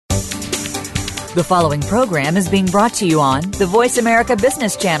The following program is being brought to you on the Voice America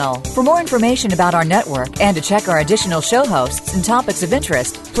Business Channel. For more information about our network and to check our additional show hosts and topics of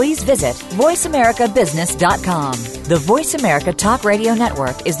interest, please visit voiceamericabusiness.com. The Voice America Talk Radio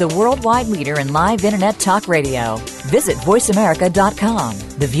Network is the worldwide leader in live Internet talk radio. Visit voiceamerica.com.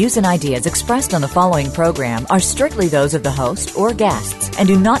 The views and ideas expressed on the following program are strictly those of the host or guests and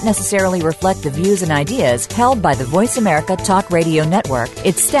do not necessarily reflect the views and ideas held by the Voice America Talk Radio Network,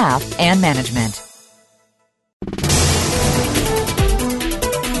 its staff, and management.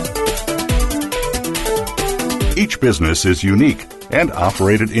 Each business is unique and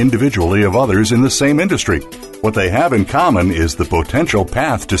operated individually of others in the same industry. What they have in common is the potential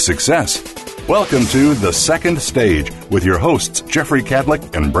path to success. Welcome to The Second Stage with your hosts, Jeffrey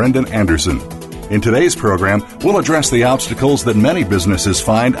Cadlick and Brendan Anderson. In today's program, we'll address the obstacles that many businesses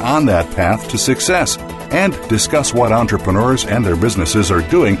find on that path to success and discuss what entrepreneurs and their businesses are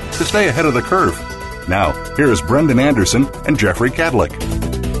doing to stay ahead of the curve. Now, here's Brendan Anderson and Jeffrey Cadlick.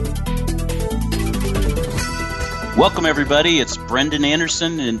 Welcome, everybody. It's Brendan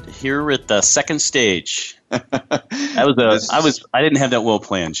Anderson, and here at The Second Stage. I didn't have that well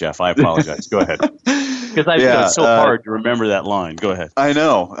planned, Jeff. I apologize. Go ahead. Because it's so hard to remember that line. Go ahead. I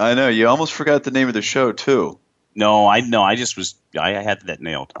know. You almost forgot the name of the show too. No, I had that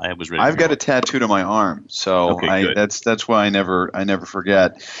nailed. I was ready. I've got it tattooed on my arm, so okay, that's why I never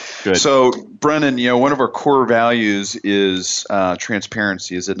forget. Good. So, Brendan, one of our core values is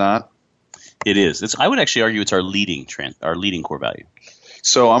transparency. Is it not? It is. I would actually argue it's our leading core value.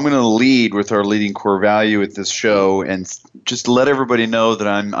 So I'm going to lead with our leading core value at this show, and just let everybody know that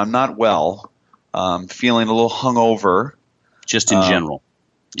I'm not well. Feeling a little hungover. Just in general,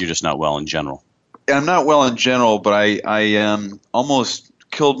 you're just not well in general. I'm not well in general, but I almost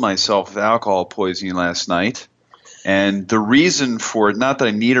killed myself with alcohol poisoning last night. And the reason for it, not that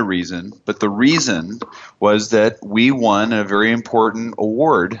I need a reason, but the reason was that we won a very important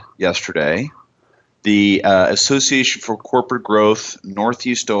award yesterday. The Association for Corporate Growth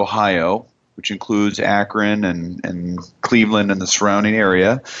Northeast Ohio, which includes Akron and Cleveland and the surrounding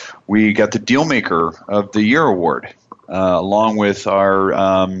area, we got the Dealmaker of the Year award, along with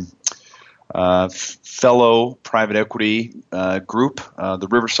our fellow private equity group, the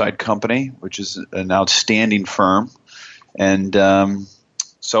Riverside Company, which is an outstanding firm. And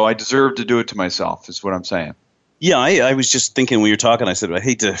so I deserve to do it to myself, is what I'm saying. Yeah, I was just thinking when you were talking, I said, I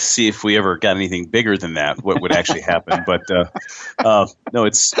hate to see if we ever got anything bigger than that, what would actually happen. But no,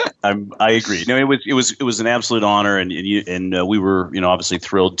 I agree. No, it was an absolute honor, and we were obviously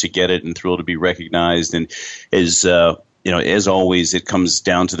thrilled to get it and thrilled to be recognized. And as always, it comes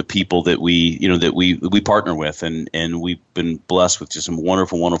down to the people that we partner with, and we've been blessed with just some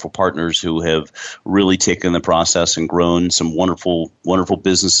wonderful, wonderful partners who have really taken the process and grown some wonderful, wonderful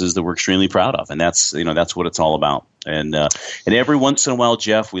businesses that we're extremely proud of, and that's what it's all about. And every once in a while,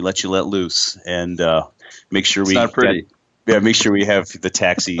 Jeff, we let you let loose and make sure we. It's not pretty. Make sure we have the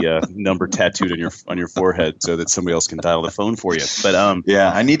taxi number tattooed on your forehead so that somebody else can dial the phone for you. But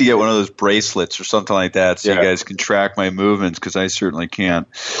I need to get one of those bracelets or something like that so you guys can track my movements, because I certainly can't.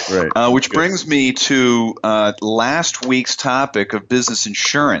 Right. Which brings me to last week's topic of business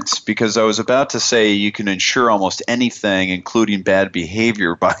insurance, because I was about to say you can insure almost anything, including bad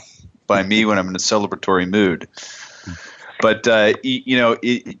behavior, by me when I'm in a celebratory mood. But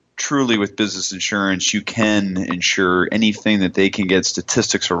truly, with business insurance, you can insure anything that they can get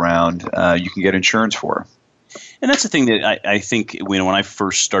statistics around. You can get insurance for. And that's the thing that I think when I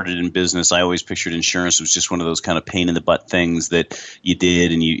first started in business, I always pictured insurance was just one of those kind of pain in the butt things that you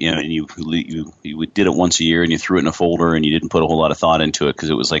did, and you did it once a year, and you threw it in a folder, and you didn't put a whole lot of thought into it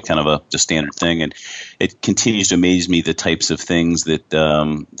because it was like kind of a just standard thing. And it continues to amaze me the types of things that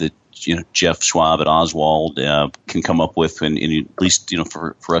Jeff Schwab at Oswald can come up with, and at least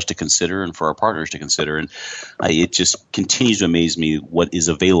for us to consider and for our partners to consider, and it just continues to amaze me what is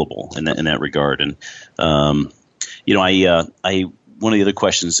available in that regard. And one of the other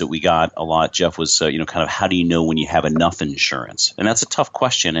questions that we got a lot, Jeff, was kind of how do you know when you have enough insurance? And that's a tough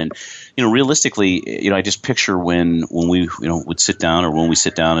question. And realistically, I just picture when we would sit down, or when we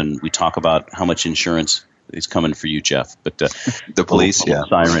sit down and we talk about how much insurance is coming for you, Jeff. But the police,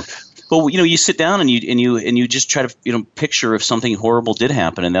 siren. Well, you sit down and you just try to picture if something horrible did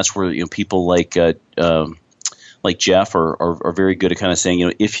happen, and that's where people like like Jeff are very good at kind of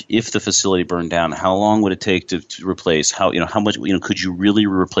saying, if the facility burned down, how long would it take to replace? How much, could you really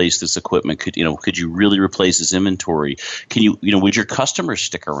replace this equipment? Could you really replace this inventory? Can you, would your customers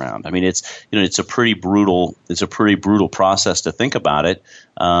stick around? I mean, it's a pretty brutal process to think about it.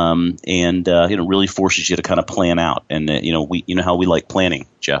 And really forces you to kind of plan out. And, how we like planning,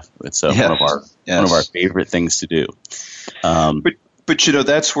 Jeff. It's one of our favorite things to do. But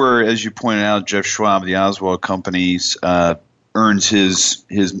that's where, as you pointed out, Jeff Schwab, the Oswald Companies, earns his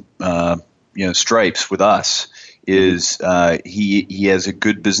stripes with us. Is he has a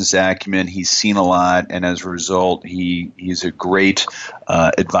good business acumen. He's seen a lot, and as a result, he's a great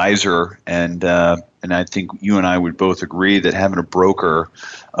advisor. And I think you and I would both agree that having a broker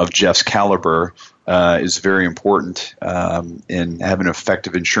of Jeff's caliber is very important in having an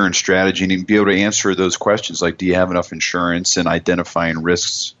effective insurance strategy and be able to answer those questions like, do you have enough insurance, and identifying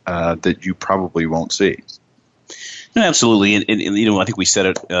risks that you probably won't see. No, absolutely. And I think we said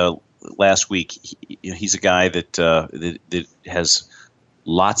it last week. He's a guy that has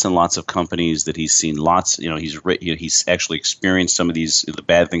lots and lots of companies that he's seen. Lots, he's actually experienced some of the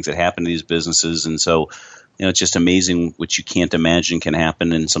bad things that happen to these businesses, and so it's just amazing what you can't imagine can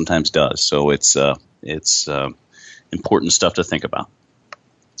happen, and sometimes does. So it's important stuff to think about.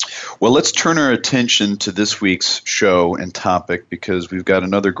 Well, let's turn our attention to this week's show and topic, because we've got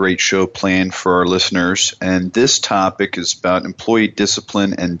another great show planned for our listeners. And this topic is about employee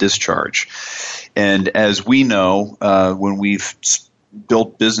discipline and discharge. And as we know, when we've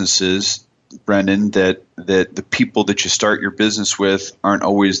built businesses, Brendan, that the people that you start your business with aren't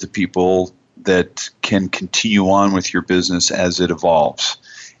always the people that can continue on with your business as it evolves.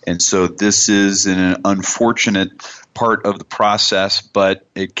 And so this is an unfortunate part of the process, but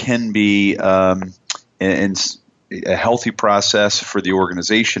it can be a healthy process for the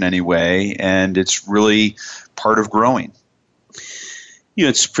organization anyway, and it's really part of growing.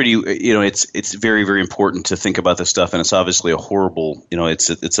 It's pretty, it's very, very important to think about this stuff, and it's obviously a horrible,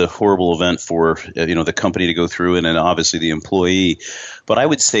 it's a horrible event for, the company to go through, and then obviously the employee. But I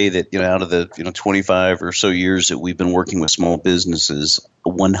would say that, out of the, 25 or so years that we've been working with small businesses,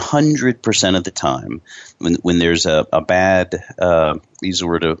 100% of the time, when there's a bad,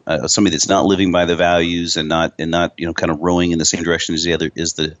 somebody that's not living by the values and not kind of rowing in the same direction as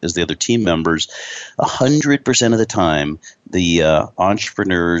the other team members, 100% of the time, the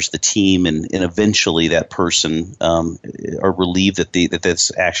entrepreneurs, the team, and eventually that person are relieved that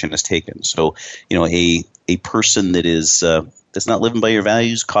this action is taken. So, a person that is that's not living by your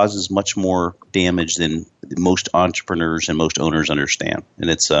values causes much more damage than most entrepreneurs and most owners understand. And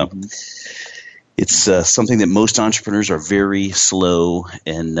it's something that most entrepreneurs are very slow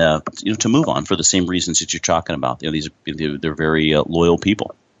and to move on for the same reasons that you're talking about. They're very loyal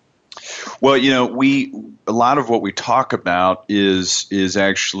people. Well, a lot of what we talk about is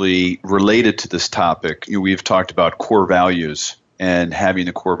actually related to this topic. We've talked about core values and having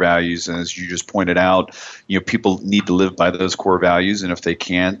the core values, and as you just pointed out, people need to live by those core values, and if they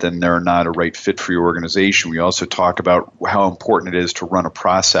can't, then they're not a right fit for your organization. We also talk about how important it is to run a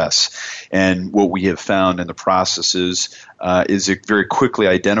process, and what we have found in the processes is it very quickly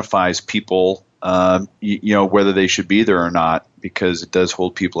identifies people, whether they should be there or not, because it does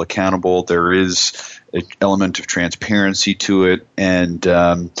hold people accountable. There is an element of transparency to it, and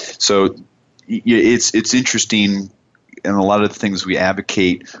so it's interesting. And a lot of the things we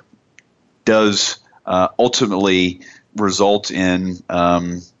advocate does ultimately result in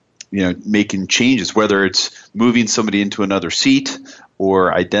making changes, whether it's moving somebody into another seat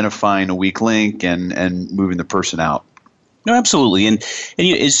or identifying a weak link and moving the person out. No, absolutely, and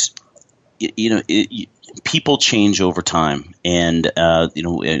people change over time, and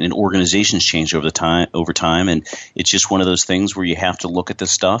and organizations change over time, and it's just one of those things where you have to look at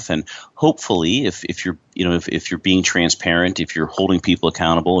this stuff, and hopefully, if you're if you're being transparent, if you're holding people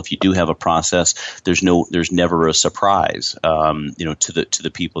accountable, if you do have a process, there's never a surprise, to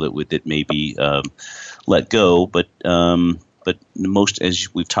the people that may be let go, but most,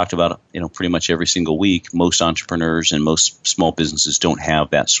 as we've talked about, pretty much every single week, most entrepreneurs and most small businesses don't have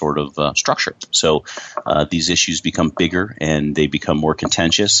that sort of structure. So these issues become bigger and they become more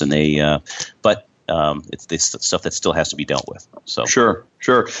contentious, and it's this stuff that still has to be dealt with. So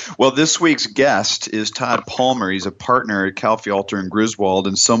Sure. Well, this week's guest is Todd Palmer. He's a partner at Calfee, Alter and Griswold,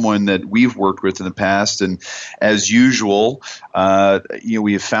 and someone that we've worked with in the past. And as usual,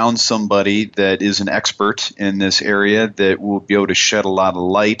 we have found somebody that is an expert in this area that will be able to shed a lot of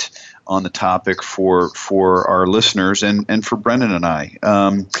light on the topic for our listeners and for Brendan and I.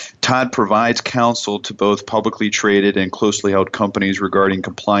 Todd provides counsel to both publicly traded and closely held companies regarding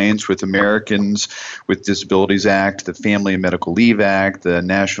compliance with Americans with Disabilities Act, the Family and Medical Leave Act, the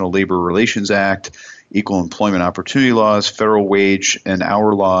National Labor Relations Act, Equal Employment Opportunity laws, federal wage and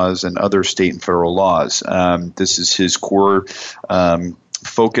hour laws, and other state and federal laws. This is his core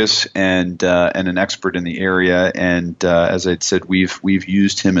focus and an expert in the area. And as I said, we've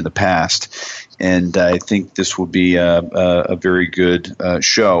used him in the past, and I think this will be a very good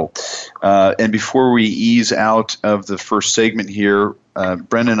show. And before we ease out of the first segment here,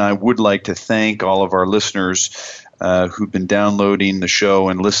 Brendan and I would like to thank all of our listeners who've been downloading the show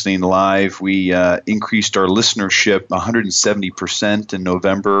and listening live. We increased our listenership 170% in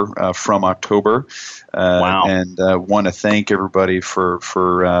November from October. Wow. And want to thank everybody for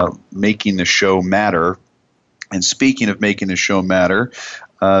making the show matter. And speaking of making the show matter,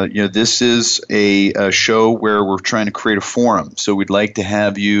 this is a show where we're trying to create a forum. So we'd like to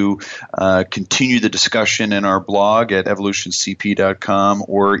have you continue the discussion in our blog at evolutioncp.com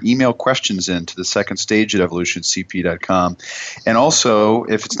or email questions in to the second stage at evolutioncp.com. And also,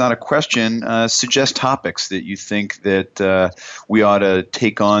 if it's not a question, suggest topics that you think that we ought to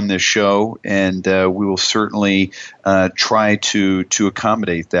take on this show, and we will certainly try to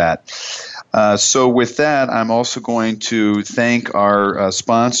accommodate that. So with that, I'm also going to thank our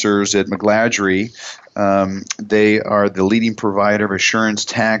sponsors at McGladrey. They are the leading provider of assurance,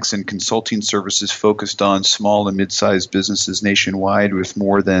 tax, and consulting services focused on small and mid-sized businesses nationwide with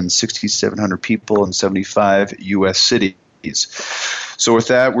more than 6,700 people in 75 U.S. cities. So with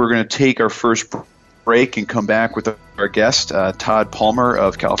that, we're going to take our first break and come back with our guest, Todd Palmer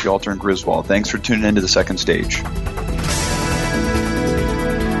of Calfee, Halter & Griswold. Thanks for tuning in to the second stage.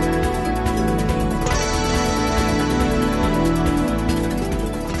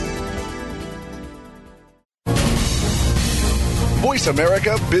 Voice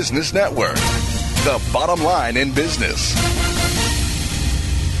America Business Network, the bottom line in business.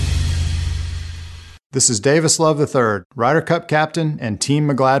 This is Davis Love III, Ryder Cup captain and Team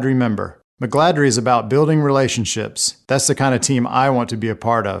McGladrey member. McGladrey is about building relationships. That's the kind of team I want to be a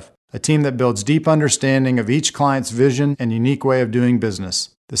part of. A team that builds deep understanding of each client's vision and unique way of doing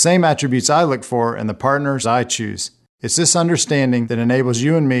business. The same attributes I look for in the partners I choose. It's this understanding that enables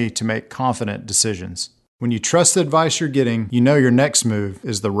you and me to make confident decisions. When you trust the advice you're getting, you know your next move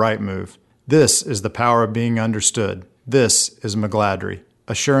is the right move. This is the power of being understood. This is McGladrey.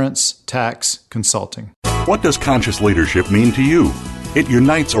 Assurance, tax, consulting. What does conscious leadership mean to you? It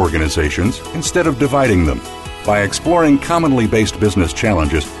unites organizations instead of dividing them. By exploring commonly based business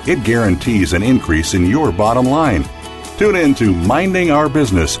challenges, it guarantees an increase in your bottom line. Tune in to Minding Our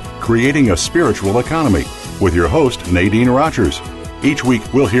Business, Creating a Spiritual Economy with your host, Nadine Rogers. Each week,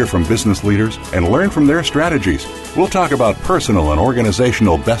 we'll hear from business leaders and learn from their strategies. We'll talk about personal and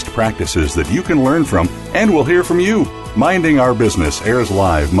organizational best practices that you can learn from, and we'll hear from you. Minding Our Business airs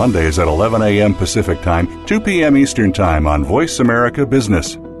live Mondays at 11 a.m. Pacific Time, 2 p.m. Eastern Time on Voice America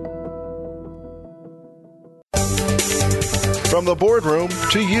Business. From the boardroom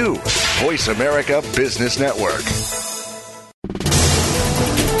to you, Voice America Business Network.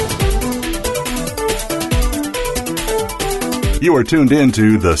 You are tuned in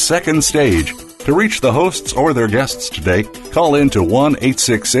to The Second Stage. To reach the hosts or their guests today, call in to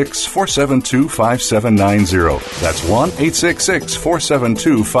 1-866-472-5790. That's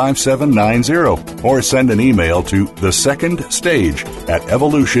 1-866-472-5790. Or send an email to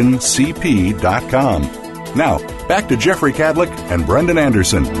thesecondstage@evolutioncp.com. Now, back to Jeffrey Cadlick and Brendan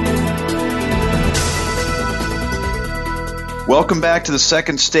Anderson. Welcome back to the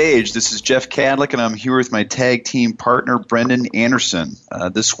second stage. This is Jeff Cadlick, and I'm here with my tag team partner, Brendan Anderson.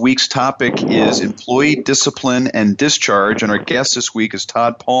 This week's topic is employee discipline and discharge, and our guest this week is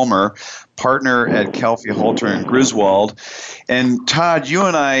Todd Palmer, partner at Calfee, Halter & Griswold. And Todd, you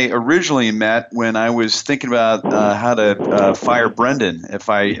and I originally met when I was thinking about how to fire Brendan, if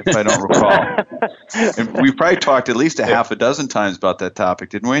I don't recall. And we probably talked at least a half a dozen times about that topic,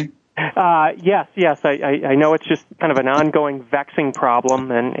 didn't we? Yes. I know it's just kind of an ongoing vexing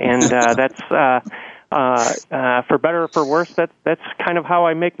problem, and that's for better or for worse. That's kind of how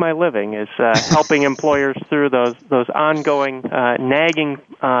I make my living, is helping employers through those ongoing nagging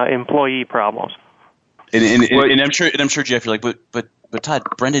employee problems. And I'm sure Jeff, you're like, but Todd,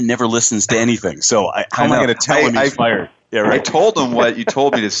 Brendan never listens to anything. So how am I going to tell him he's fired? Yeah, right. I told him what you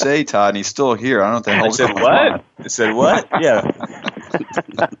told me to say, Todd, and he's still here. I don't know what the hell. I said what? Yeah.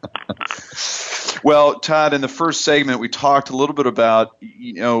 Well, Todd, in the first segment, we talked a little bit about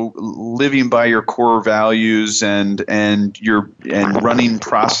living by your core values and running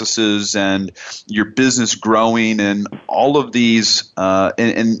processes and your business growing and all of these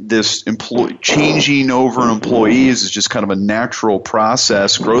and this changing over employees is just kind of a natural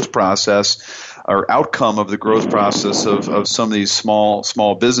process, growth process, or outcome of the growth process of some of these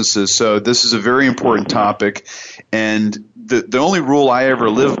small businesses. So this is a very important topic, and the only rule I ever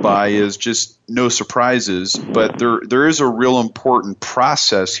live by is just no surprises, but there is a real important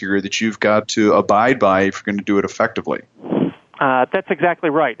process here that you've got to abide by if you're going to do it effectively. That's exactly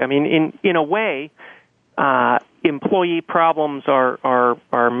right. I mean, in a way, employee problems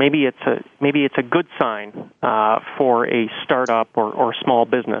are maybe it's a good sign for a startup or small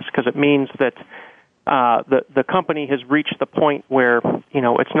business, because it means that the company has reached the point where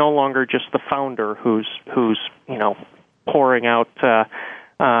it's no longer just the founder who's pouring out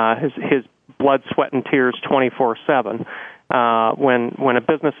his blood, sweat, and tears 24/7. When a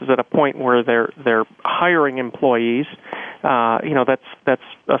business is at a point where they're hiring employees, that's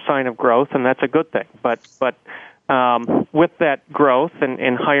a sign of growth, and that's a good thing. But with that growth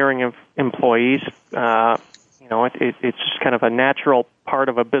and hiring of employees, it's just kind of a natural part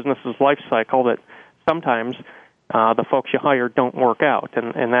of a business's life cycle that sometimes the folks you hire don't work out,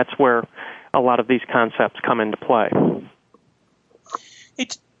 and that's where a lot of these concepts come into play. Hey,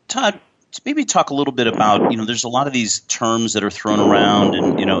 Todd, maybe talk a little bit about, there's a lot of these terms that are thrown around,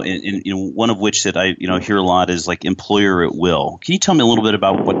 and one of which that I hear a lot is like employer at will. Can you tell me a little bit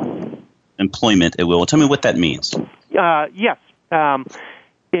about what employment at will? Tell me what that means. Yes.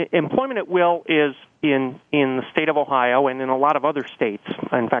 Employment at will is in the state of Ohio and in a lot of other states,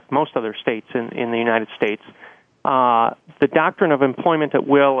 in fact, most other states in the United States. The doctrine of employment at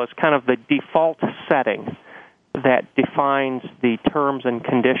will is kind of the default setting that defines the terms and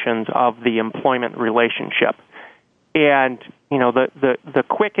conditions of the employment relationship. And, the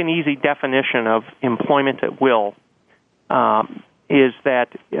quick and easy definition of employment at will is that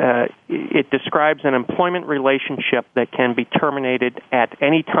it describes an employment relationship that can be terminated at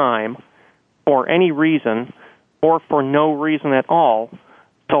any time, for any reason, or for no reason at all,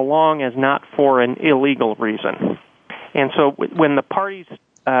 so long as not for an illegal reason. And so when the parties,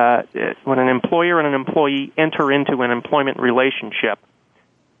 when an employer and an employee enter into an employment relationship,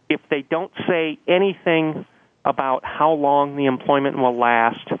 if they don't say anything about how long the employment will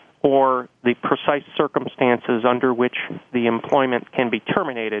last or the precise circumstances under which the employment can be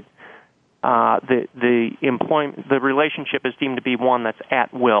terminated, the relationship is deemed to be one that's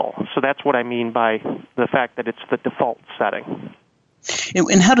at will. So that's what I mean by the fact that it's the default setting.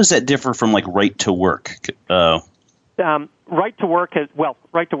 And how does that differ from like right to work? Right to work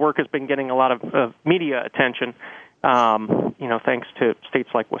has been getting a lot of media attention. Thanks to states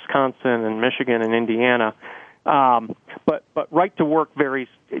like Wisconsin and Michigan and Indiana. But right to work varies.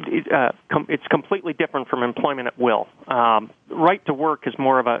 It's completely different from employment at will. Right to work is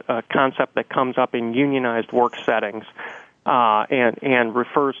more of a concept that comes up in unionized work settings, and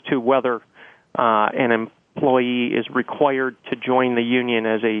refers to whether an employee is required to join the union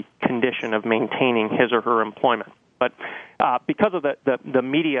as a condition of maintaining his or her employment. But because of the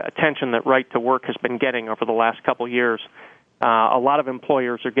media attention that right to work has been getting over the last couple of years, a lot of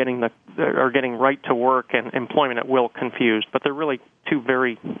employers are getting right to work and employment at will confused, but they're really two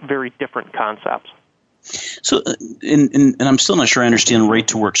very, very different concepts. So, and I'm still not sure I understand right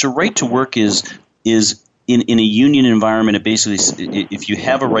to work. So, right to work is in a union environment. It basically, if you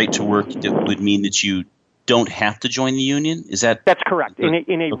have a right to work, it would mean that you don't have to join the union. Is that? That's correct. In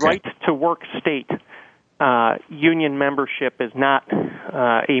a okay. right to work state, union membership is not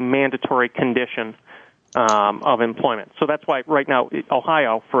a mandatory condition of employment. So that's why right now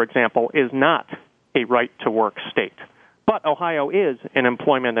Ohio, for example, is not a right-to-work state. But Ohio is an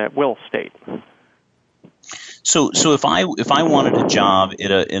employment at will state. So if I wanted a job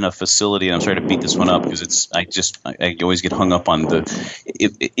in a facility, and I'm sorry to beat this one up because I always get hung up on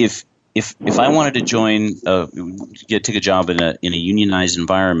if I wanted to join take a job in a unionized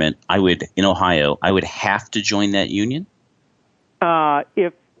environment, in Ohio I would have to join that union.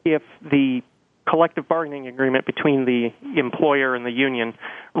 If the collective bargaining agreement between the employer and the union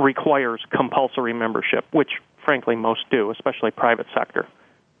requires compulsory membership, which frankly most do, especially private sector.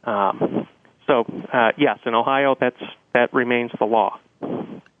 Yes, in Ohio that remains the law.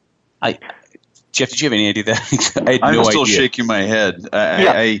 Jeff, did you have any idea that? I had I'm no still idea. shaking my head.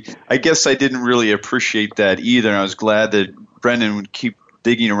 I guess I didn't really appreciate that either. And I was glad that Brendan would keep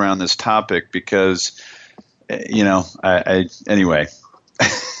digging around this topic because, anyway.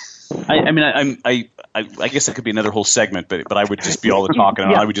 I guess it could be another whole segment, but I would just be all the talking,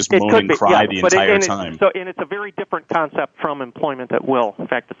 and I would just it moan could and be, cry yeah, the but entire time. And it's a very different concept from employment at will. In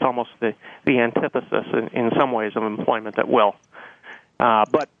fact, it's almost the antithesis in some ways of employment at will.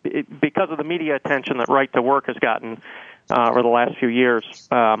 But because of the media attention that right to work has gotten over the last few years,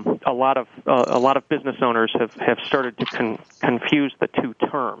 a lot of business owners have started to confuse the two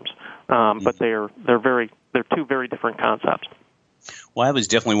terms. But they're two very different concepts. Well, I was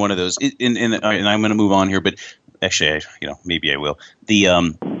definitely one of those, and I'm going to move on here, but actually, maybe I will.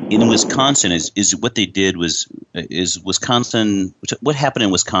 In Wisconsin, is what they did is Wisconsin. What happened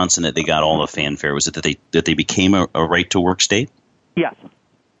in Wisconsin that they got all the fanfare? Was it that they became a right to work state? Yes.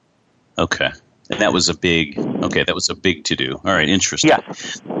 Okay, and that was a big to do. All right, interesting.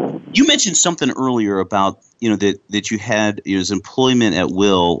 Yes. You mentioned something earlier about that you had employment at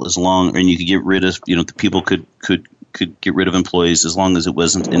will and you could get rid of the people could get rid of employees as long as it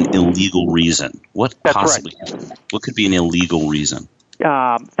wasn't an illegal reason. What could be an illegal reason?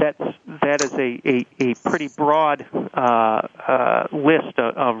 That is a pretty broad list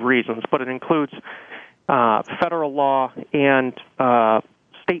of reasons, but it includes federal law and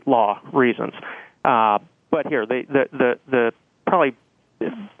state law reasons. But here, the probably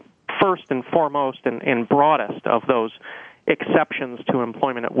first and foremost and broadest of those exceptions to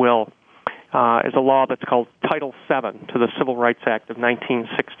employment at will is a law that's called Title VII to the Civil Rights Act of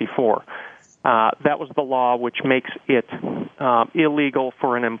 1964. That was the law which makes it illegal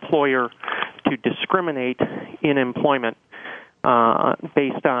for an employer to discriminate in employment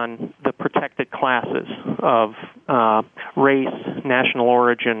based on the protected classes of race, national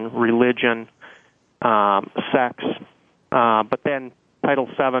origin, religion, sex. But then Title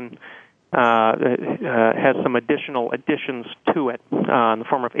VII has some additional additions to it in the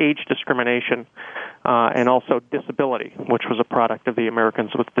form of age discrimination and also disability, which was a product of the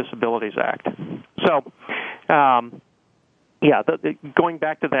Americans with Disabilities Act. So, going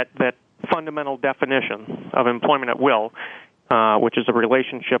back to that fundamental definition of employment at will, which is a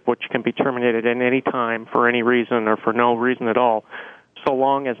relationship which can be terminated at any time for any reason or for no reason at all, so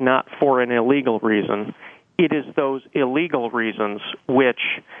long as not for an illegal reason. It is those illegal reasons which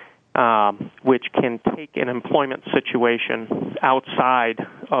can take an employment situation outside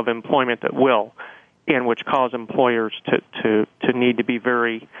of employment at will, and which cause employers to need to be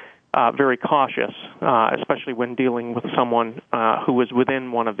very cautious, especially when dealing with someone who is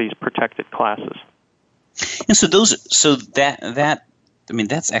within one of these protected classes. And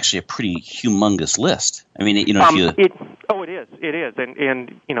that's actually a pretty humongous list. I mean, it is,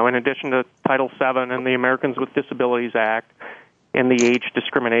 and in addition to Title VII and the Americans with Disabilities Act and the Age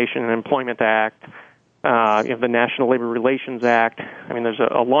Discrimination and Employment Act, the National Labor Relations Act. I mean, there's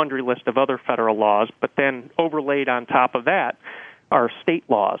a laundry list of other federal laws, but then overlaid on top of that are state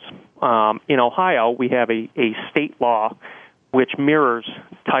laws. In Ohio, we have a state law which mirrors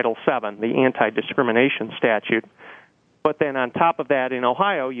Title VII, the anti-discrimination statute. But then on top of that, in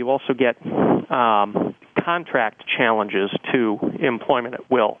Ohio, you also get contract challenges to employment at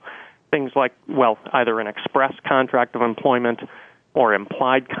will. Things like, either an express contract of employment or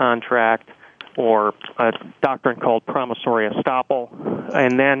implied contract or a doctrine called promissory estoppel.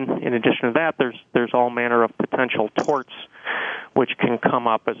 And then, in addition to that, there's all manner of potential torts which can come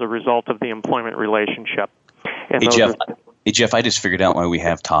up as a result of the employment relationship. And Hey, Jeff, I just figured out why we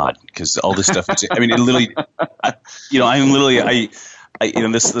have Todd, because all this stuff, this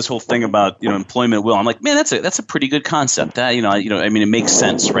whole thing about, employment at will, I'm like, man, that's a pretty good concept. It makes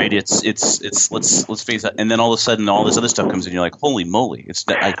sense, right? It's let's face it. And then all of a sudden, all this other stuff comes in, you're like, holy moly. It's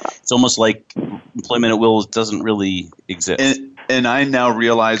almost like employment at will doesn't really exist. And I now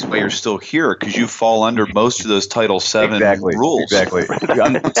realize why you're still here, because you fall under most of those Title VII rules. Exactly.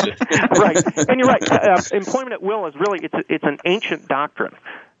 Right, and you're right. Employment at will is really it's an ancient doctrine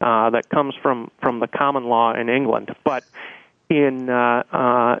that comes from the common law in England, but in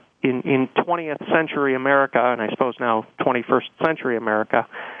 20th century America, and I suppose now 21st century America,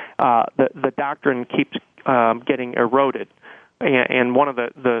 the doctrine keeps getting eroded. And one of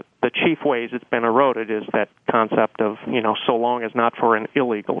the chief ways it's been eroded is that concept of, so long as not for an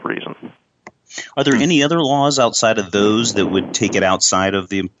illegal reason. Are there any other laws outside of those that would take it outside of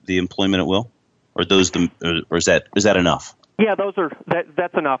the employment at will, or is that enough? Yeah,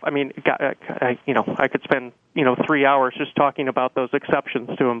 that's enough. I mean, I could spend 3 hours just talking about those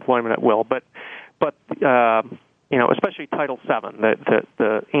exceptions to employment at will, but especially Title VII,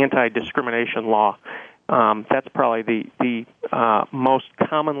 the anti-discrimination law. That's probably the most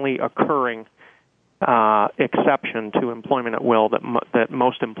commonly occurring exception to employment at will that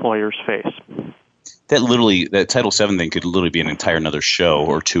most employers face. that Title VII thing could literally be an entire another show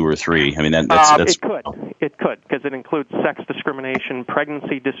or two or three. I mean, that's it could because it includes sex discrimination,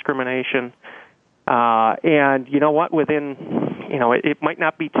 pregnancy discrimination, and you know what? It might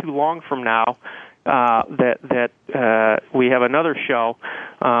not be too long from now that we have another show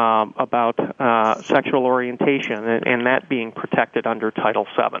about sexual orientation and that being protected under Title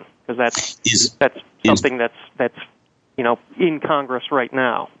VII because that's something that's in Congress right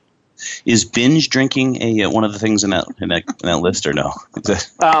now. Is binge drinking one of the things in that list or no?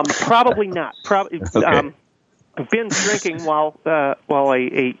 Probably not. Okay. Binge drinking, while a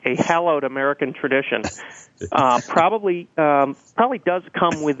hallowed American tradition, probably does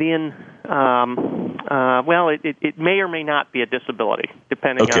come within. It may or may not be a disability,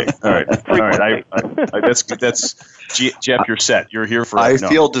 depending on. All right. That's Jeff. You're set. You're here for. I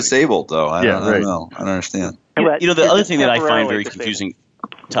feel disabled though. I don't know. I don't understand. The other thing that I find very confusing,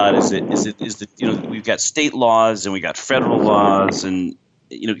 Todd, is that we've got state laws and we got federal laws, and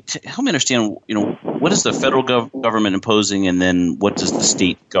help me understand what is the federal government imposing, and then what does the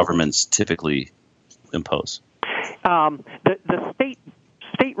state governments typically impose? The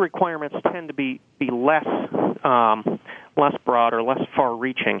state requirements tend to be less broad or less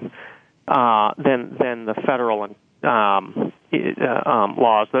far-reaching than the federal laws.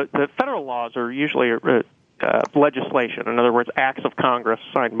 The federal laws are usually legislation, in other words, acts of Congress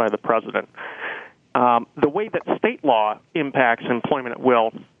signed by the president. The way that state law impacts employment at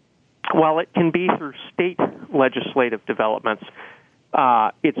will, while it can be through state legislative developments,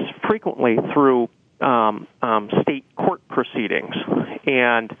 it's frequently through state court proceedings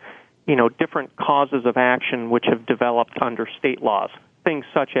and different causes of action which have developed under state laws, things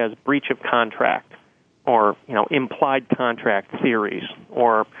such as breach of contract or implied contract theories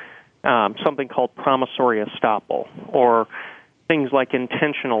or something called promissory estoppel or things like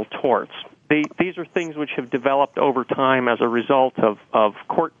intentional torts. These are things which have developed over time as a result of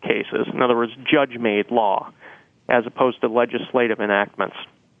court cases, in other words, judge-made law, as opposed to legislative enactments.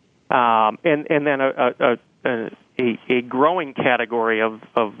 And then a growing category of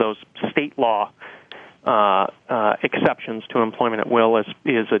those state law exceptions to employment at will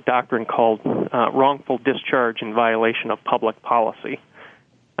is a doctrine called wrongful discharge in violation of public policy,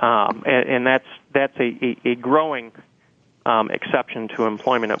 and that's a growing exception to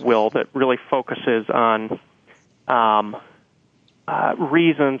employment at will that really focuses on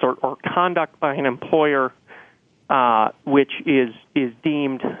reasons or conduct by an employer which is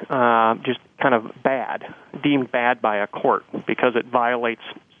deemed just kind of deemed bad by a court because it violates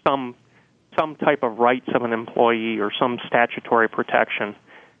some type of rights of an employee or some statutory protection,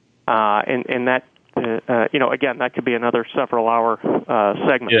 and that again, that could be another several-hour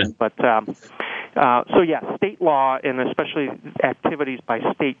segment. Yeah. But state law and especially activities by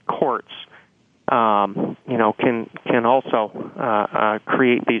state courts, can also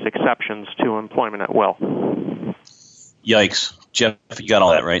create these exceptions to employment at will. Yikes, Jeff, you got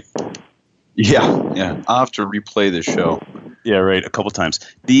all that right? Yeah. I'll have to replay this show. Yeah, right, a couple times.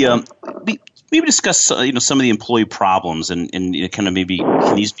 Maybe discuss some of the employee problems and kind of maybe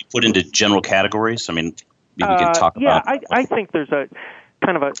can these be put into general categories? I mean, maybe we can talk about. Yeah, I think there's a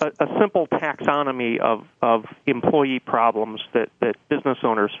kind of a simple taxonomy of employee problems that business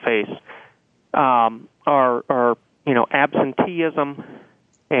owners face are absenteeism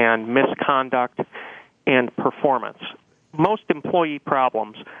and misconduct and performance. Most employee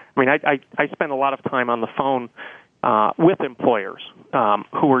problems. I mean, I spend a lot of time on the phone with employers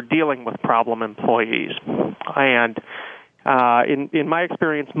who are dealing with problem employees, and in my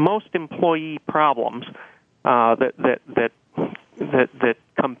experience, most employee problems that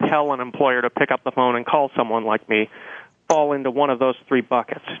compel an employer to pick up the phone and call someone like me fall into one of those three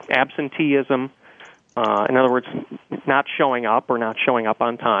buckets: absenteeism, in other words, not showing up or not showing up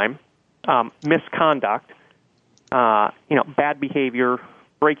on time, misconduct, bad behavior,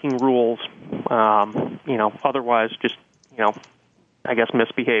 breaking rules, otherwise just, I guess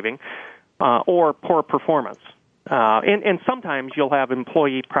misbehaving, or poor performance. And sometimes you'll have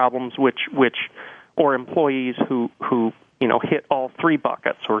employee problems or employees who hit all three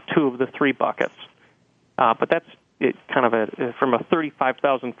buckets or two of the three buckets. But that's kind of from a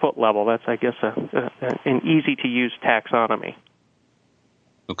 35,000-foot level, that's, I guess, an easy-to-use taxonomy.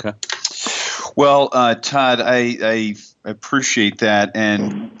 Okay. Well, Todd, I appreciate that,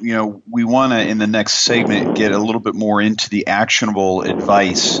 and we want to in the next segment get a little bit more into the actionable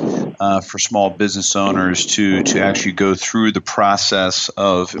advice for small business owners to actually go through the process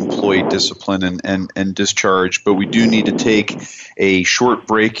of employee discipline and discharge. But we do need to take a short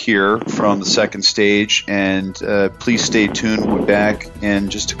break here from the second stage, and please stay tuned. We'll be back in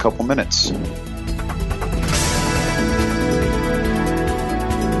just a couple minutes.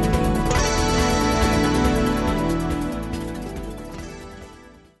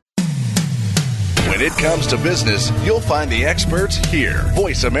 When it comes to business, you'll find the experts here.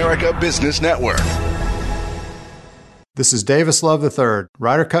 Voice America Business Network. This is Davis Love III,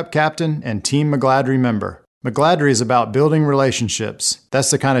 Ryder Cup captain and Team McGladrey member. McGladrey is about building relationships.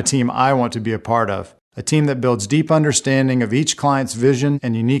 That's the kind of team I want to be a part of. A team that builds deep understanding of each client's vision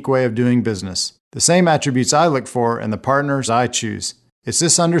and unique way of doing business. The same attributes I look for in the partners I choose. It's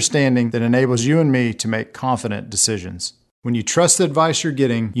this understanding that enables you and me to make confident decisions. When you trust the advice you're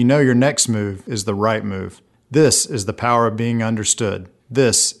getting, you know your next move is the right move. This is the power of being understood.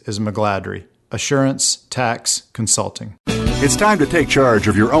 This is McGladrey. Assurance Tax Consulting. It's time to take charge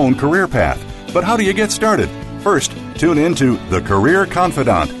of your own career path. But how do you get started? First, tune in to The Career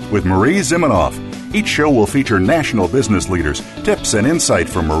Confidant with Marie Zimenoff. Each show will feature national business leaders, tips and insight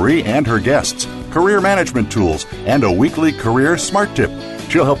from Marie and her guests, career management tools, and a weekly career smart tip.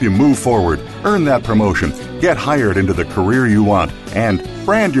 She'll help you move forward, earn that promotion, get hired into the career you want, and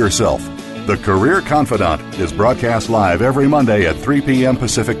brand yourself. The Career Confidant is broadcast live every Monday at 3 p.m.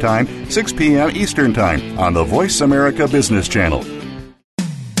 Pacific Time, 6 p.m. Eastern Time on the Voice America Business Channel.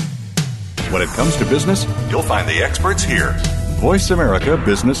 When it comes to business, you'll find the experts here. Voice America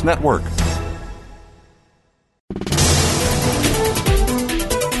Business Network.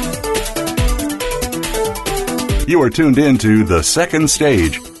 You are tuned in to The Second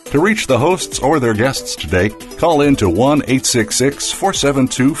Stage. To reach the hosts or their guests today, call in to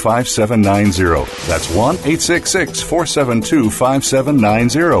 1-866-472-5790. That's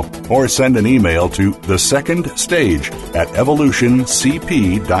 1-866-472-5790. Or send an email to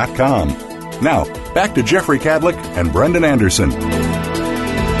thesecondstage@evolutioncp.com. Now, back to Jeffrey Cadlick and Brendan Anderson.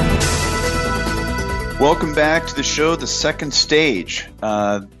 Welcome back to the show, The Second Stage.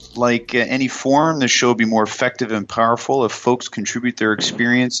 Like any forum, the show will be more effective and powerful if folks contribute their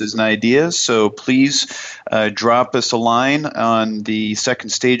experiences and ideas. So please drop us a line on the second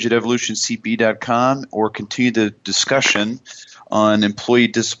stage at evolutioncp.com or continue the discussion on employee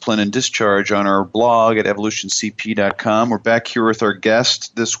discipline and discharge on our blog at evolutioncp.com. We're back here with our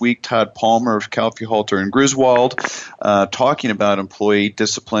guest this week, Todd Palmer of Calfee, Halter & Griswold, talking about employee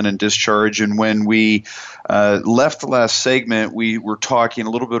discipline and discharge. And when we left the last segment, we were talking a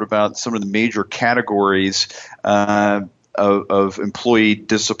little bit about some of the major categories of employee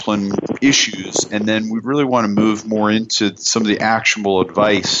discipline issues, and then we really want to move more into some of the actionable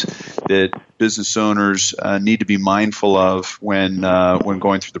advice that business owners need to be mindful of when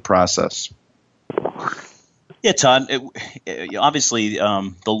going through the process. Yeah, Todd. Obviously,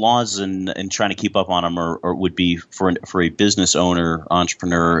 the laws and trying to keep up on them would be for a business owner,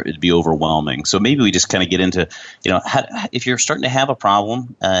 entrepreneur, it'd be overwhelming. So maybe we just kind of get into, if you're starting to have a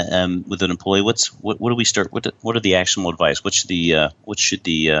problem with an employee, what do we start? What are the actionable advice? What should the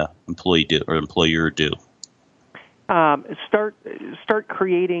employee do or employer do? Start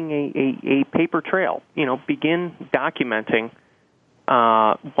creating a paper trail. Begin documenting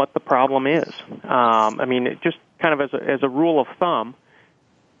what the problem is. Just kind of as a rule of thumb,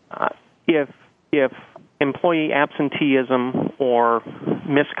 if employee absenteeism or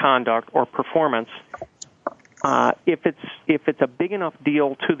misconduct or performance, if it's a big enough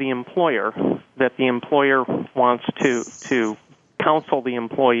deal to the employer that the employer wants to counsel the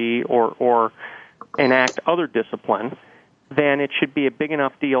employee or enact other discipline, then it should be a big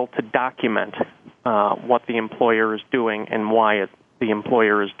enough deal to document what the employer is doing and why the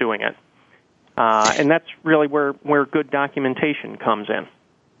employer is doing it. And that's really where good documentation comes in.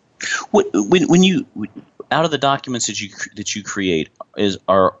 When you out of the documents that you create,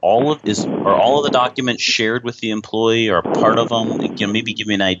 are all of the documents shared with the employee or part of them? Maybe give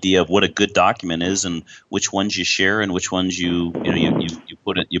me an idea of what a good document is and which ones you share and which ones you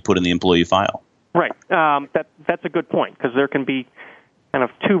put in the employee file. Right. That's a good point, because there can be kind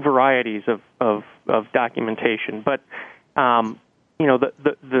of two varieties of documentation, but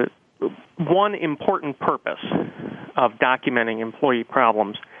the one important purpose of documenting employee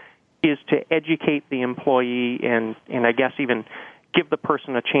problems is to educate the employee and I guess even give the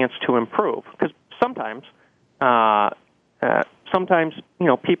person a chance to improve. Because sometimes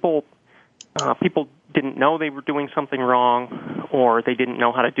people didn't know they were doing something wrong, or they didn't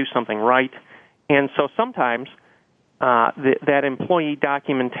know how to do something right, and so sometimes that employee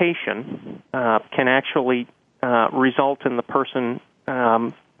documentation can actually result in the person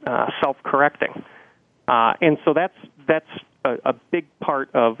self-correcting, and so that's a big part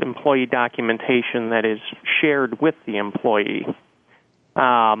of employee documentation that is shared with the employee.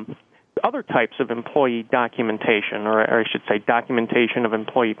 Other types of employee documentation, or I should say documentation of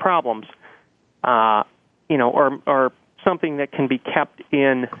employee problems, are something that can be kept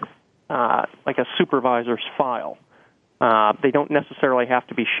in like a supervisor's file. They don't necessarily have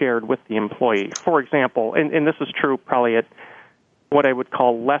to be shared with the employee. For example, and this is true probably at what I would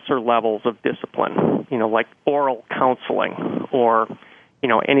call lesser levels of discipline, like oral counseling or,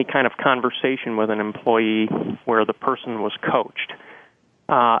 any kind of conversation with an employee where the person was coached.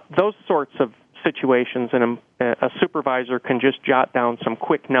 Those sorts of situations, and a supervisor can just jot down some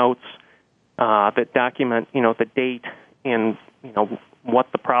quick notes that document, the date and,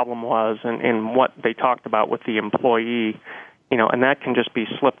 what the problem was and what they talked about with the employee, and that can just be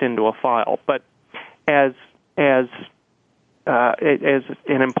slipped into a file. But as an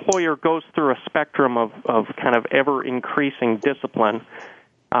employer goes through a spectrum of kind of ever-increasing discipline,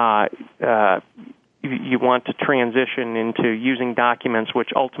 you want to transition into using documents which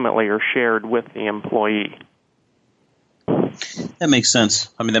ultimately are shared with the employee. That makes sense.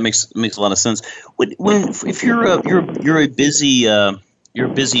 I mean, that makes a lot of sense. If you're a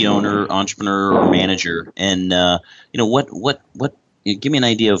busy owner, entrepreneur, or manager, and give me an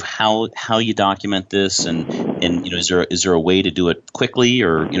idea of how you document this, and is there a way to do it quickly,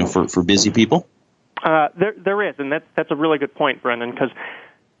 or for busy people? There is, and that's a really good point, Brendan, because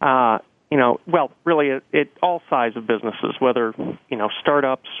really at all size of businesses, whether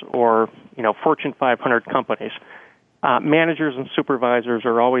startups or Fortune 500 companies, managers and supervisors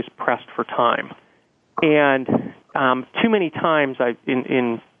are always pressed for time, and too many times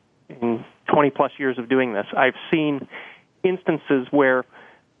in 20 plus years of doing this, I've seen instances where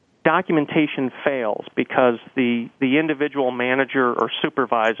documentation fails because the individual manager or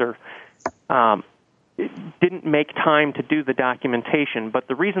supervisor didn't make time to do the documentation, but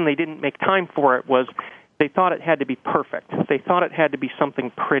the reason they didn't make time for it was they thought it had to be perfect. They thought it had to be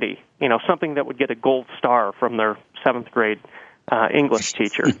something pretty, something that would get a gold star from their 7th grade English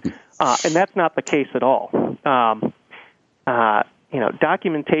teacher. And that's not the case at all.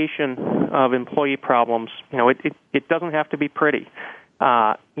 Documentation of employee problems, it doesn't have to be pretty.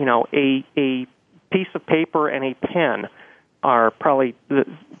 A piece of paper and a pen are probably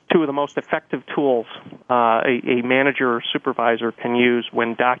two of the most effective tools a manager or supervisor can use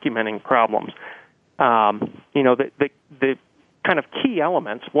when documenting problems. The kind of key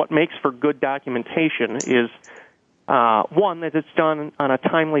elements, what makes for good documentation is, one, that it's done on a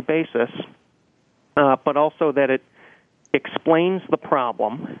timely basis, but also that it explains the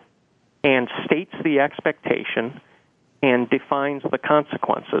problem and states the expectation and defines the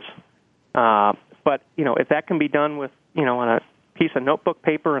consequences. But, if that can be done with, on a piece of notebook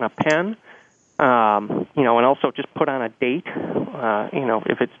paper and a pen, and also just put on a date,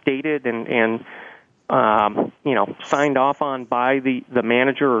 if it's dated and signed off on by the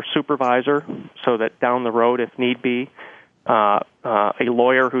manager or supervisor so that down the road, if need be, a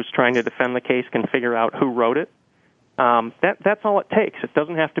lawyer who's trying to defend the case can figure out who wrote it. That's all it takes. It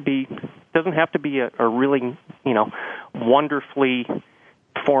doesn't have to be a really wonderfully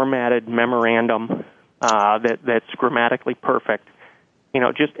formatted memorandum that's grammatically perfect.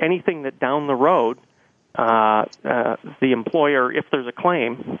 Just anything that down the road the employer, if there's a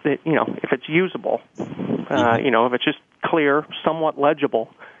claim, that if it's usable, if it's just clear, somewhat legible,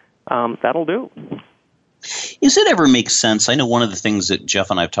 that'll do. Does it ever make sense? I know one of the things that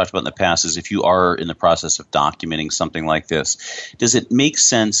Jeff and I have talked about in the past is if you are in the process of documenting something like this, does it make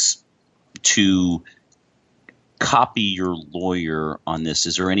sense to copy your lawyer on this?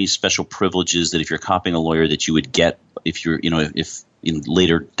 Is there any special privileges that if you're copying a lawyer that you would get if you're, if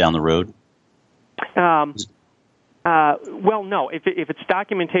later down the road? Well, no. If it's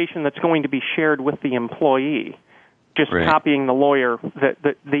documentation that's going to be shared with the employee, just right. Copying the lawyer,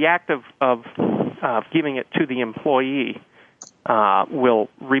 the act of giving it to the employee will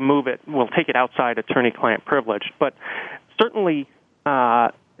remove it, will take it outside attorney-client privilege. But certainly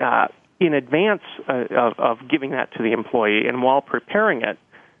in advance of giving that to the employee and while preparing it,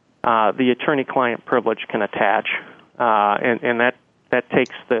 the attorney-client privilege can attach, and that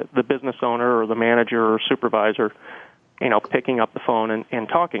takes the business owner or the manager or supervisor, picking up the phone and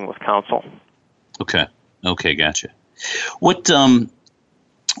talking with counsel. Okay, gotcha. What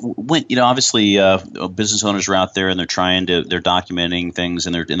when obviously business owners are out there and they're documenting things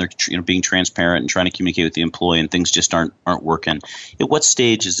and they're being transparent and trying to communicate with the employee and things just aren't working. At what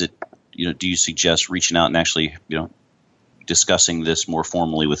stage is it do you suggest reaching out and actually discussing this more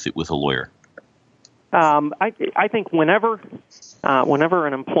formally with a lawyer? I think whenever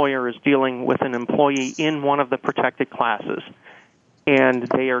an employer is dealing with an employee in one of the protected classes and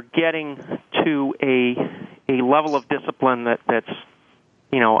they are getting to a level of discipline that's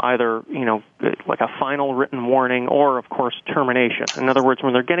either like a final written warning or of course termination. In other words,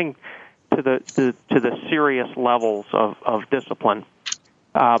 when they're getting to the serious levels of discipline,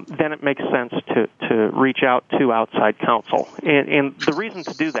 then it makes sense to reach out to outside counsel. And the reason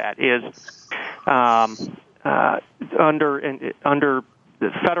to do that is under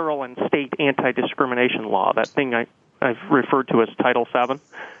the federal and state anti-discrimination law, that thing I've referred to as Title VII.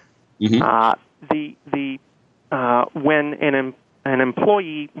 When an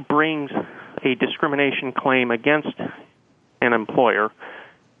employee brings a discrimination claim against an employer,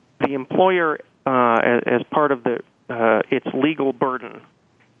 the employer, as part of its legal burden,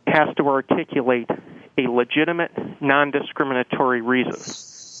 has to articulate a legitimate, non-discriminatory reason.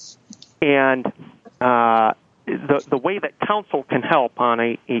 And the way that counsel can help on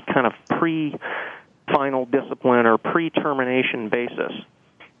a kind of pre-final discipline or pre-termination basis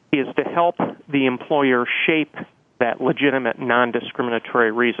is to help the employer shape that legitimate,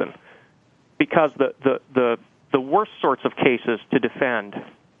 non-discriminatory reason. Because the worst sorts of cases to defend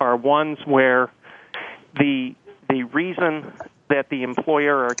are ones where the reason that the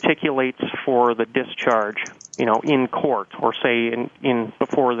employer articulates for the discharge, in court or say in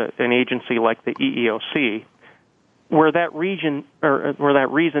before an agency like the EEOC, where that reason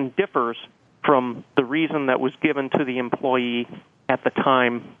differs from the reason that was given to the employee at the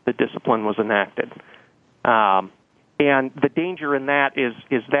time the discipline was enacted. And the danger in that is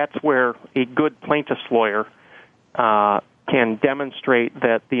that's where a good plaintiff's lawyer can demonstrate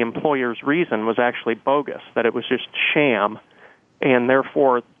that the employer's reason was actually bogus, that it was just sham, and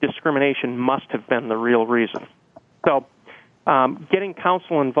therefore discrimination must have been the real reason. So getting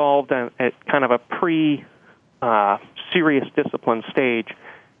counsel involved at kind of a pre-serious discipline stage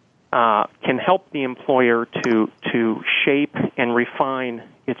can help the employer to shape and refine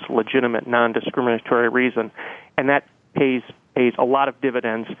its legitimate non-discriminatory reason, and that pays a lot of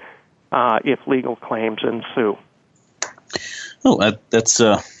dividends if legal claims ensue. Oh, that's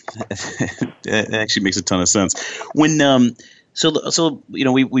that actually makes a ton of sense. When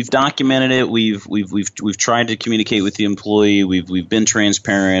we've documented it. We've tried to communicate with the employee. We've been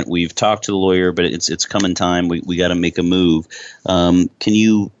transparent. We've talked to the lawyer, but it's coming time. We got to make a move. Can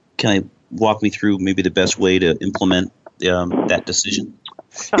you walk me through maybe the best way to implement that decision?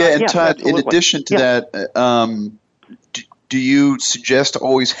 Todd, absolutely. in addition to that, do you suggest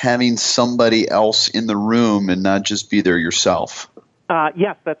always having somebody else in the room and not just be there yourself?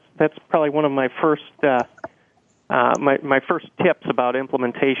 Yes, that's probably one of my first my first tips about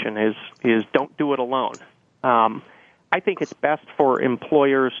implementation is don't do it alone. I think it's best for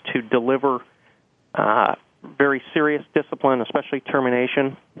employers to deliver very serious discipline, especially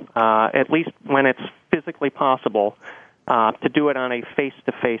termination, at least when it's physically possible, to do it on a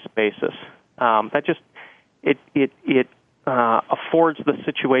face-to-face basis. That just it affords the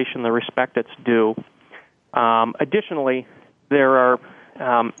situation the respect it's due. Additionally, there are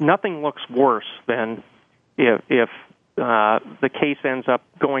nothing looks worse than if the case ends up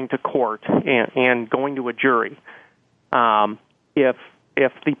going to court and going to a jury. If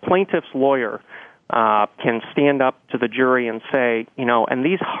the plaintiff's lawyer can stand up to the jury and say, and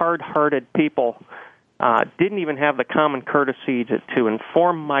these hard-hearted people didn't even have the common courtesy to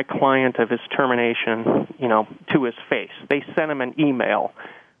inform my client of his termination, to his face. They sent him an email.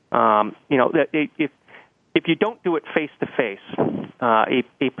 If you don't do it face-to-face,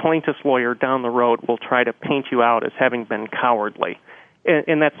 a plaintiff's lawyer down the road will try to paint you out as having been cowardly,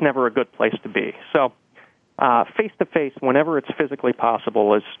 and that's never a good place to be. So face-to-face, whenever it's physically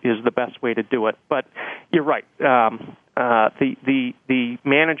possible, is the best way to do it. But you're right. The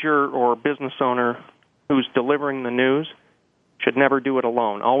manager or business owner who's delivering the news should never do it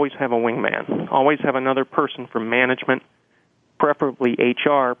alone. Always have a wingman. Always have another person from management, preferably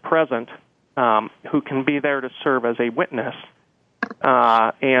HR, present, who can be there to serve as a witness.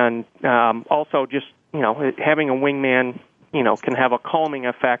 And also just, having a wingman, can have a calming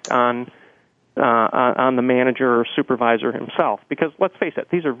effect on the manager or supervisor himself. Because let's face it,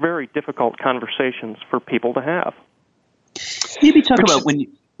 these are very difficult conversations for people to have. Maybe talk about when you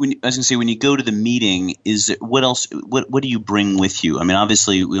go to the meeting, what else? What do you bring with you? I mean,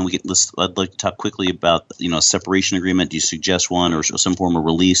 obviously, when I'd like to talk quickly about a separation agreement. Do you suggest one or some form of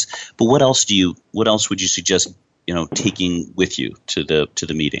release? But what else would you suggest? Taking with you to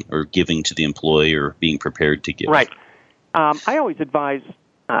the meeting, or giving to the employee, or being prepared to give. Right. I always advise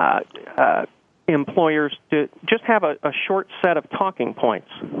employers to just have a short set of talking points.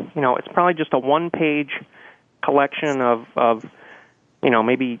 It's probably just a one-page collection of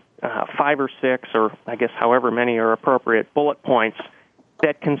maybe 5 or 6, or I guess however many are appropriate, bullet points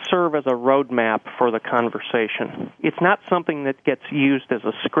that can serve as a roadmap for the conversation. It's not something that gets used as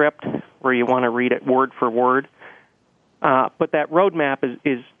a script where you want to read it word for word, but that roadmap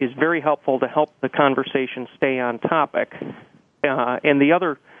is very helpful to help the conversation stay on topic. And the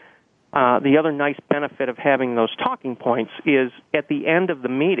other nice benefit of having those talking points is at the end of the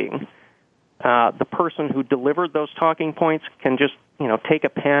meeting, the person who delivered those talking points can just take a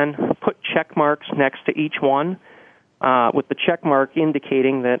pen, put check marks next to each one, with the check mark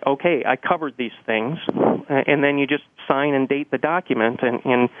indicating that, okay, I covered these things, and then you just sign and date the document,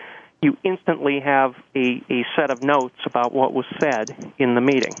 and you instantly have a set of notes about what was said in the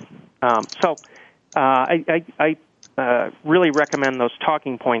meeting. So I really recommend those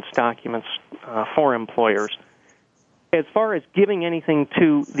talking points documents for employers. As far as giving anything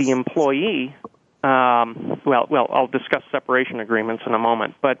to the employee, I'll discuss separation agreements in a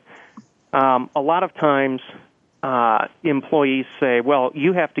moment, but a lot of times employees say, well,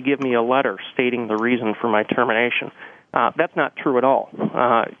 you have to give me a letter stating the reason for my termination. That's not true at all.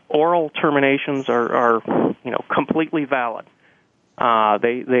 Oral terminations are completely valid.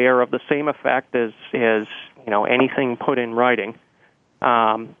 They are of the same effect as anything put in writing.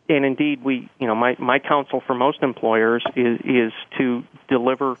 And indeed, my counsel for most employers is to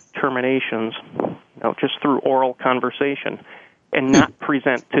deliver terminations, just through oral conversation, and not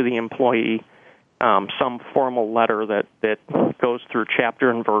present to the employee some formal letter that goes through chapter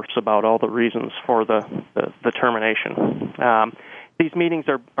and verse about all the reasons for the termination. These meetings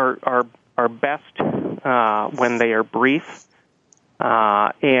are best when they are brief,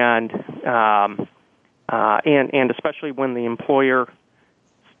 and especially when the employer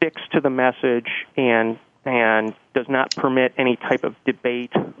sticks to the message and does not permit any type of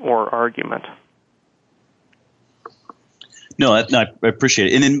debate or argument. No, I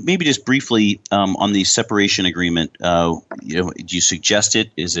appreciate it. And then maybe just briefly on the separation agreement, do you suggest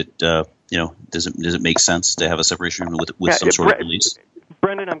it? Is it, does it make sense to have a separation agreement with some sort of release?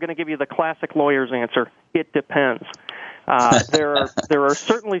 Brendan, I'm going to give you the classic lawyer's answer. It depends. There are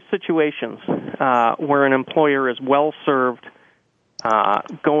certainly situations where an employer is well served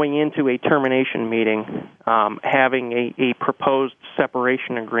going into a termination meeting, having a proposed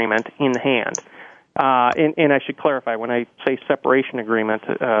separation agreement in hand. And I should clarify, when I say separation agreement,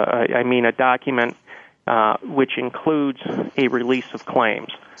 I mean a document which includes a release of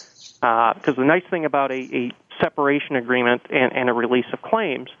claims. Because the nice thing about a separation agreement and a release of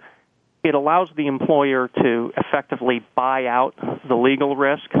claims, it allows the employer to effectively buy out the legal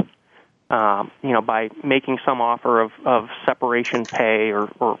risk, by making some offer of separation pay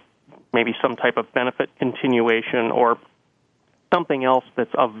or maybe some type of benefit continuation or something else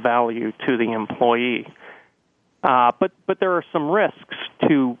that's of value to the employee. But there are some risks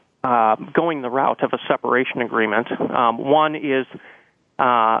to going the route of a separation agreement. One is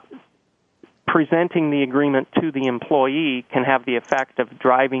presenting the agreement to the employee can have the effect of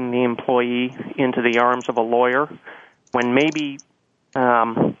driving the employee into the arms of a lawyer when maybe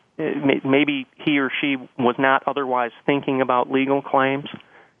he or she was not otherwise thinking about legal claims.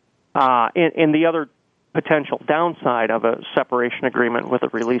 And the other potential downside of a separation agreement with a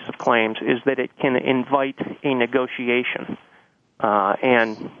release of claims is that it can invite a negotiation.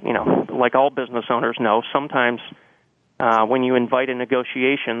 And, like all business owners know, sometimes when you invite a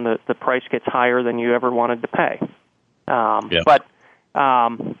negotiation, the price gets higher than you ever wanted to pay. But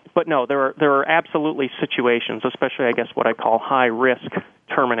no, there are absolutely situations, especially I guess what I call high-risk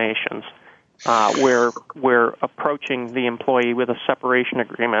terminations, where approaching the employee with a separation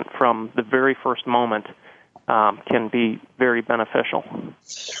agreement from the very first moment can be very beneficial.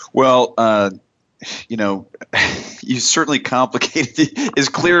 Well, you certainly complicated it. As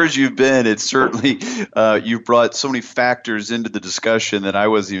clear as you've been, it's certainly you've brought so many factors into the discussion that I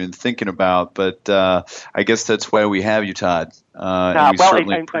wasn't even thinking about. But I guess that's why we have you, Todd. And we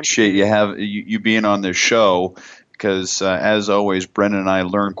certainly appreciate you being on this show. Because as always, Brendan and I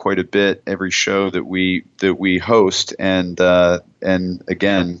learn quite a bit every show that we host, and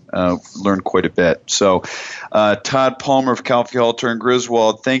again learn quite a bit. So, Todd Palmer of Calfee, Halter and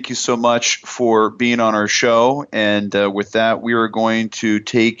Griswold, thank you so much for being on our show. And with that, we are going to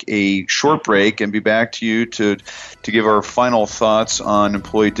take a short break and be back to you to give our final thoughts on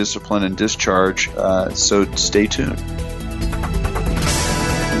employee discipline and discharge. So stay tuned.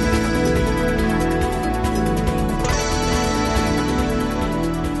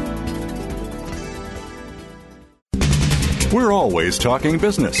 We're always talking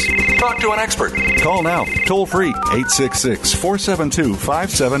business. Talk to an expert. Call now, toll free,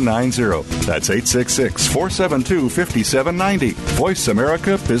 866-472-5790. That's 866-472-5790. Voice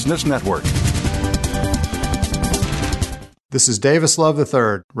America Business Network. This is Davis Love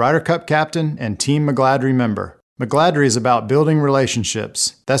III, Ryder Cup captain and Team McGladrey member. McGladrey is about building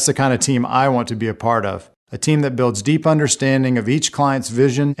relationships. That's the kind of team I want to be a part of. A team that builds deep understanding of each client's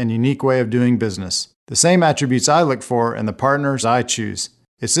vision and unique way of doing business. The same attributes I look for in the partners I choose.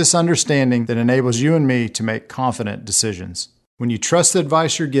 It's this understanding that enables you and me to make confident decisions. When you trust the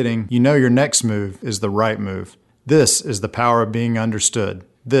advice you're getting, you know your next move is the right move. This is the power of being understood.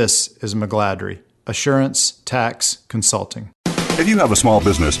 This is McGladrey. Assurance Tax Consulting. If you have a small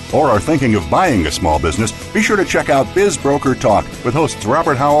business or are thinking of buying a small business, be sure to check out Biz Broker Talk with hosts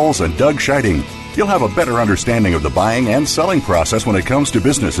Robert Howells and Doug Scheiding. You'll have a better understanding of the buying and selling process when it comes to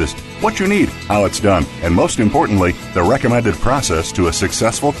businesses, what you need, how it's done, and most importantly, the recommended process to a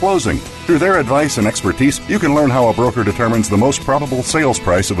successful closing. Through their advice and expertise, you can learn how a broker determines the most probable sales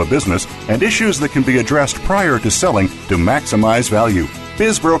price of a business and issues that can be addressed prior to selling to maximize value.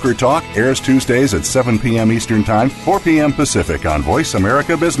 Biz Broker Talk airs Tuesdays at 7 p.m. Eastern Time, 4 p.m. Pacific on Voice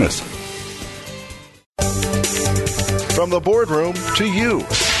America Business. From the boardroom to you,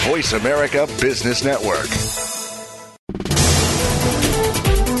 Voice America Business Network.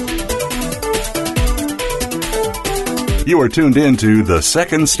 You are tuned in to The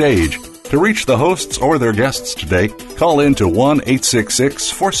Second Stage. To reach the hosts or their guests today, call in to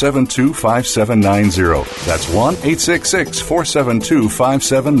 1-866-472-5790. That's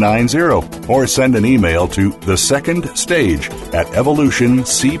 1-866-472-5790. Or send an email to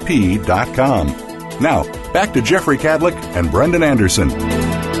thesecondstage@evolutioncp.com. Now, back to Jeffrey Cadlick and Brendan Anderson.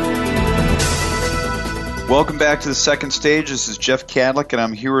 Welcome back to The Second Stage. This is Jeff Cadlick, and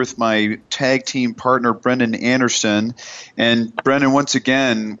I'm here with my tag team partner, Brendan Anderson. And Brendan, once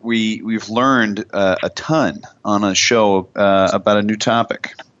again, we've learned a ton on a show about a new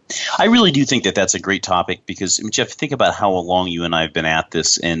topic. I really do think that that's a great topic because, Jeff, think about how long you and I have been at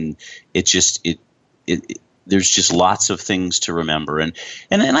this, and there's just lots of things to remember. And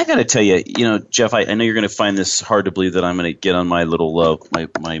I got to tell you, Jeff, I know you're going to find this hard to believe that I'm going to get on my little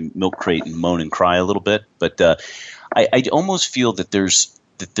my milk crate and moan and cry a little bit, but I almost feel that I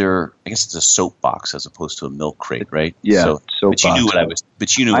guess it's a soapbox as opposed to a milk crate, right? Yeah. So, but you knew what I was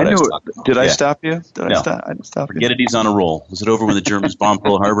talking about. Did I stop you? No. I didn't stop you. Forget it. He's on a roll. Was it over when the Germans bombed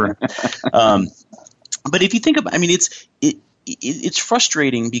Pearl Harbor? But if you think about, it's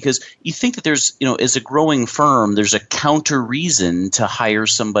frustrating because you think that there's, as a growing firm, there's a counter reason to hire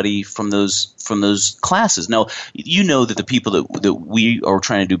somebody from those classes. Now, you know that the people that we are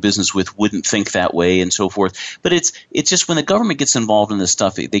trying to do business with wouldn't think that way and so forth. But it's just when the government gets involved in this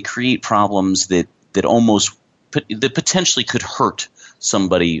stuff, they create problems that potentially could hurt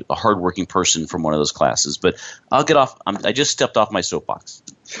somebody, a hardworking person from one of those classes. But I'll get off. I just stepped off my soapbox.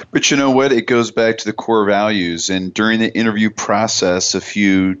 But you know what? It goes back to the core values. And during the interview process, if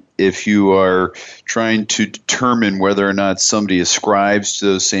you are trying to determine whether or not somebody ascribes to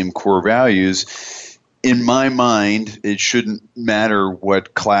those same core values, in my mind, it shouldn't matter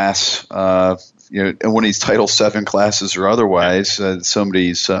what class, one of these Title VII classes or otherwise,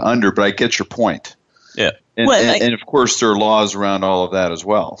 somebody's under. But I get your point. Yeah. And of course, there are laws around all of that as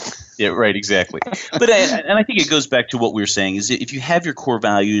well. Yeah, right, exactly. But I think it goes back to what we were saying is if you have your core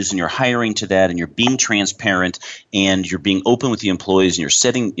values and you're hiring to that and you're being transparent and you're being open with the employees and you're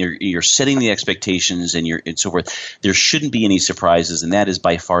setting the expectations and so forth, there shouldn't be any surprises, and that is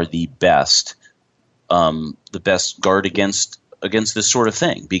by far the best guard against this sort of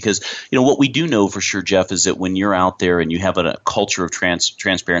thing. Because what we do know for sure, Jeff, is that when you're out there and you have a culture of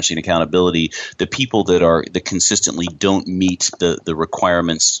transparency and accountability, the people that consistently don't meet the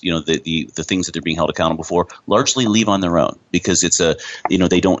requirements, the things that they're being held accountable for, largely leave on their own because it's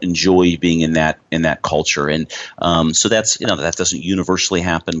they don't enjoy being in that culture. And so that's that doesn't universally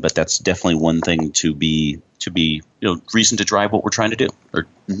happen, but that's definitely one thing to be reason to drive what we're trying to do or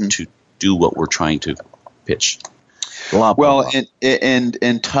to do what we're trying to pitch. Well,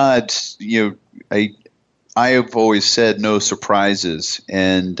 and Todd, I have always said no surprises,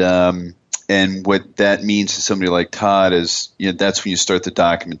 and what that means to somebody like Todd is, that's when you start the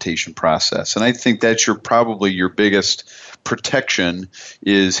documentation process, and I think that's probably your biggest protection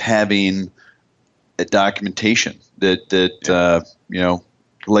is having a documentation that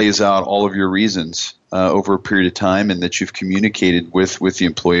lays out all of your reasons over a period of time, and that you've communicated with the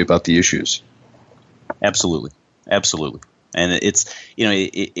employee about the issues. Absolutely. And it's,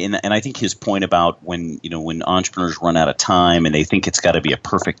 and I think his point about when entrepreneurs run out of time and they think it's got to be a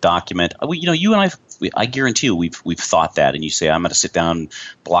perfect document, you and I guarantee you we've thought that, and you say, I'm going to sit down,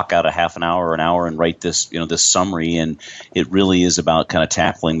 block out a half an hour or an hour and write this, this summary. And it really is about kind of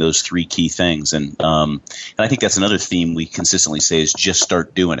tackling those three key things. And I think that's another theme we consistently say is just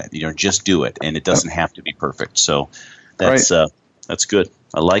start doing it, just do it. And it doesn't have to be perfect. So that's good.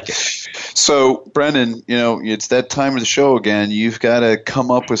 I like it. So, Brendan, it's that time of the show again. You've got to come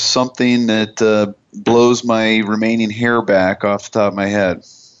up with something that blows my remaining hair back off the top of my head.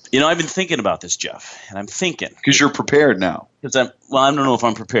 I've been thinking about this, Jeff, and I'm thinking. Because you're prepared now. I don't know if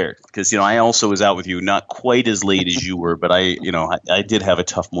I'm prepared because, I also was out with you not quite as late as you were, but I did have a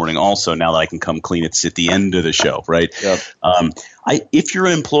tough morning also now that I can come clean. It's at the end of the show, right? Yep. If you're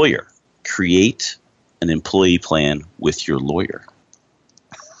an employer, create an employee plan with your lawyer.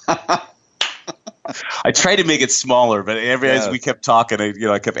 I tried to make it smaller, but as we kept talking,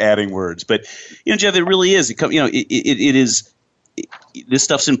 I kept adding words. But, Jeff, it really is. It is. This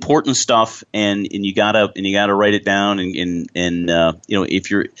stuff's important stuff, and you gotta write it down. And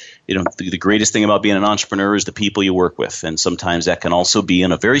if you're, the greatest thing about being an entrepreneur is the people you work with, and sometimes that can also be,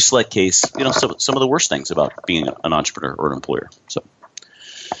 in a very select case, some of the worst things about being an entrepreneur or an employer. So.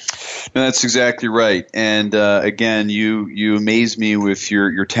 No, that's exactly right. And again, you amaze me with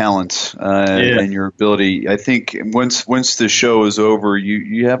your talents and your ability. I think once the show is over,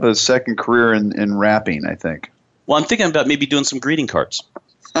 you have a second career in rapping, I think. Well, I'm thinking about maybe doing some greeting cards.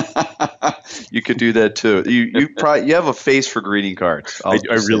 You could do that too. You have a face for greeting cards. I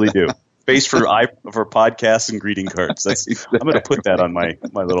really do. Face for podcasts and greeting cards. I'm going to put that on my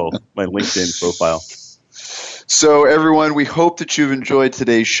LinkedIn profile. So, everyone, we hope that you've enjoyed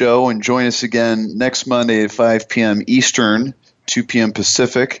today's show, and join us again next Monday at 5 p.m. Eastern, 2 p.m.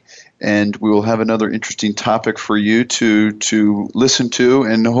 Pacific, and we will have another interesting topic for you to listen to,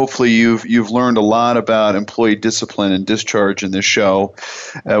 and hopefully you've learned a lot about employee discipline and discharge in this show.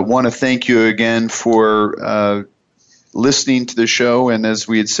 I want to thank you again for listening to the show, and as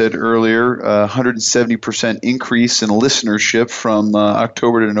we had said earlier, 170% increase in listenership from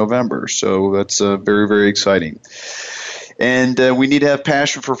October to November. So that's very, very exciting. And we need to have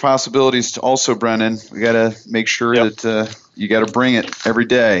passion for possibilities also, Brennan. We got to make sure that you got to bring it every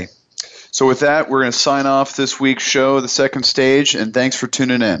day. So with that, we're going to sign off this week's show, The Second Stage, and thanks for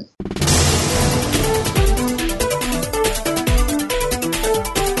tuning in.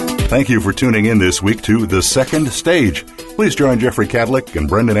 Thank you for tuning in this week to The Second Stage. Please join Jeffrey Cadlick and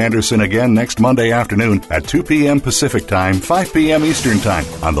Brendan Anderson again next Monday afternoon at 2 p.m. Pacific Time, 5 p.m. Eastern Time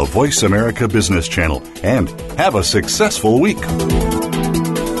on the Voice America Business Channel. And have a successful week.